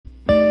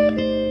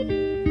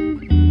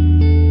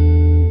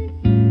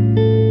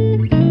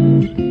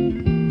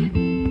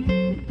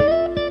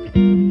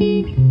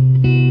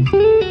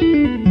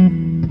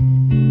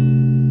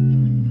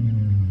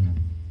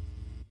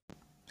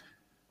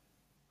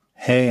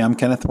I'm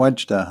Kenneth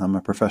Wejda. I'm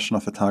a professional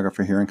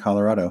photographer here in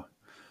Colorado.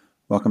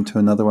 Welcome to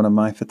another one of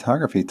my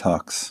photography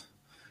talks,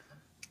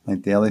 my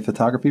daily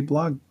photography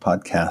blog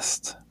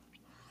podcast.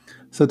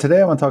 So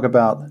today I want to talk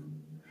about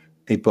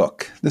a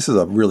book. This is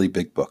a really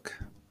big book.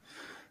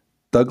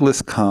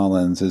 Douglas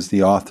Collins is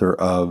the author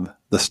of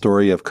The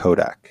Story of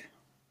Kodak.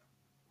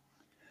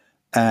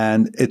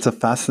 And it's a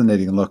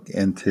fascinating look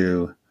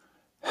into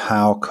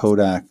how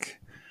Kodak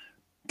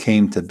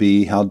came to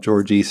be, how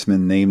George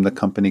Eastman named the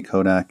company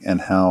Kodak,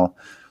 and how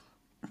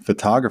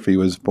photography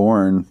was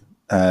born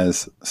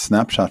as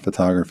snapshot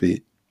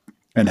photography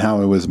and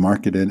how it was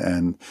marketed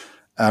and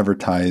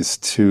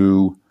advertised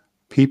to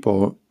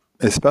people,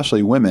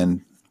 especially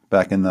women,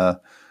 back in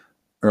the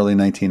early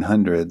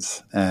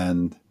 1900s.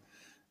 And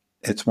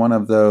it's one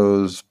of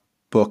those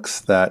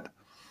books that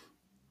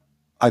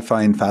I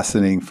find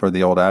fascinating for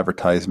the old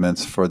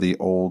advertisements, for the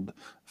old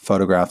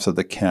photographs of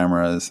the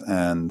cameras,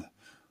 and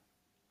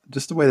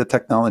just the way the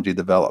technology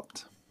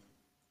developed.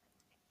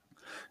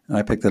 And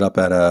I picked it up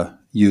at a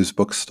used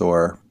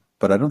bookstore,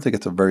 but I don't think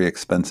it's a very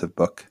expensive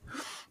book.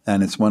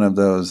 And it's one of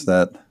those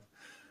that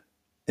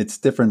it's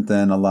different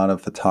than a lot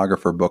of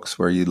photographer books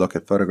where you look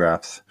at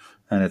photographs,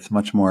 and it's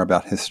much more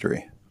about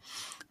history.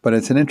 But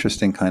it's an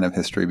interesting kind of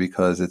history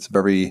because it's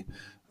very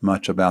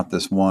much about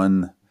this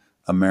one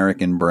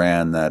American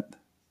brand that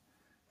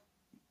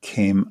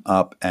came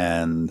up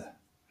and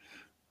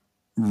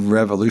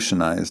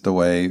revolutionized the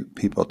way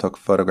people took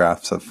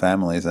photographs of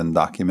families and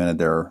documented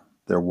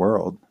their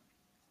world.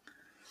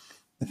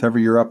 If ever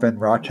you're up in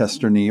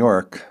Rochester, New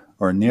York,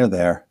 or near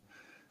there,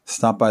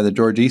 stop by the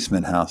George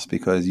Eastman house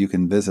because you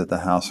can visit the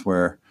house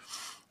where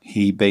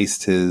he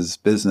based his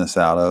business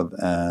out of,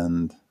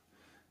 and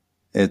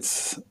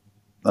it's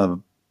a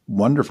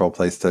wonderful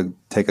place to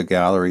take a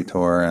gallery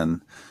tour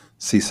and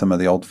see some of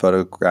the old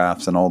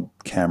photographs and old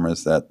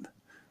cameras that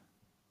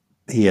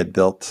he had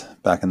built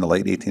back in the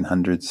late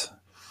 1800s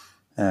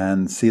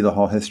and see the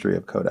whole history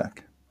of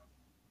Kodak.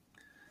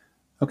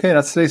 Okay,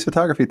 that's today's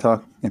photography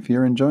talk. If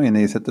you're enjoying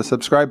these, hit the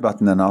subscribe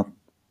button and I'll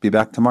be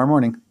back tomorrow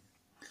morning.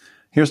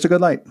 Here's to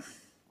good light.